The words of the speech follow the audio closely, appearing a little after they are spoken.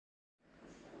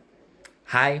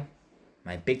Hi,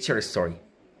 my picture story.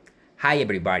 Hi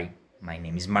everybody, my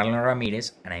name is Marlon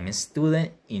Ramirez and I'm a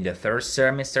student in the third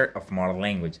semester of Modern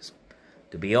Languages.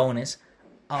 To be honest,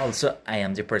 also I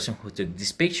am the person who took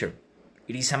this picture.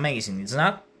 It is amazing, it's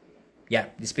not? Yeah,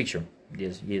 this picture.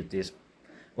 This.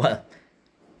 Well,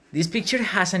 this picture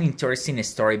has an interesting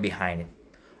story behind it.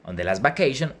 On the last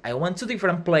vacation, I went to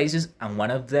different places and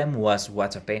one of them was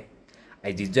Guatapé.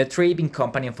 I did the trip in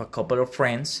company of a couple of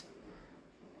friends.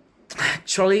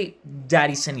 Actually, that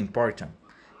isn't important.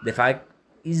 The fact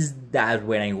is that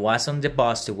when I was on the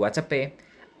bus to Guatapé,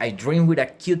 I dreamed with a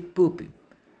cute puppy,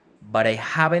 but I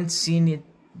haven't seen it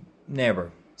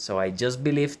never, so I just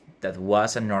believed that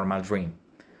was a normal dream.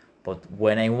 But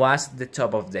when I was at the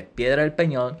top of the Piedra del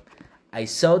Peñol, I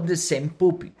saw the same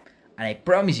puppy, and I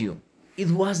promise you,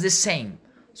 it was the same,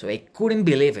 so I couldn't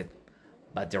believe it.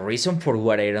 But the reason for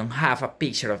why I don't have a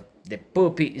picture of the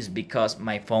puppy is because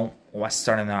my phone was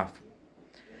turned off.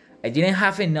 I didn't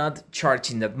have enough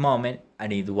charge in that moment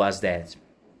and it was dead.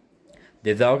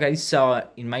 The dog I saw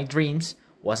in my dreams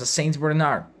was a Saint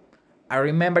Bernard. I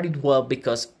remember it well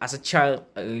because as a child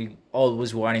I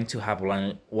always wanted to have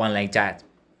one like that.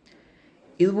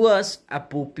 It was a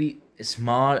puppy,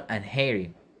 small and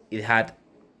hairy. It had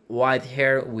white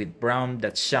hair with brown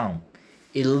that shone.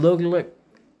 It looked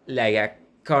like a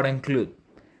cotton club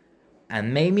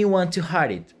and made me want to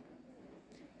hug it.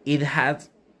 It had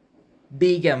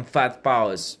big and fat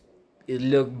paws. It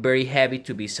looked very heavy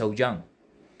to be so young.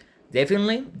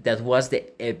 Definitely, that was the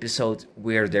episode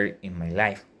weirder in my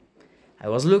life. I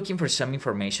was looking for some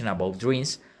information about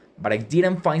dreams, but I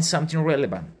didn't find something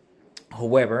relevant.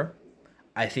 However,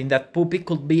 I think that puppy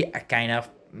could be a kind of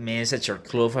message or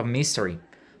clue of a mystery,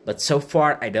 but so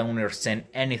far I don't understand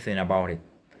anything about it.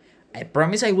 I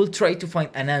promise I will try to find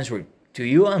an answer to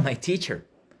you and my teacher.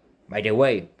 By the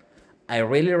way, I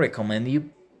really recommend you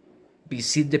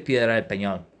visit the Piedra del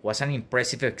Peñol. It was an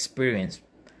impressive experience.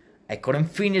 I couldn't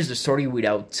finish the story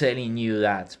without telling you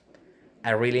that. I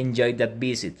really enjoyed that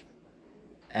visit.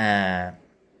 And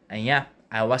yeah,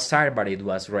 I was tired, but it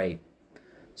was great.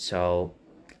 So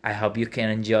I hope you can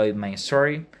enjoy my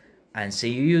story and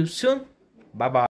see you soon. Bye bye.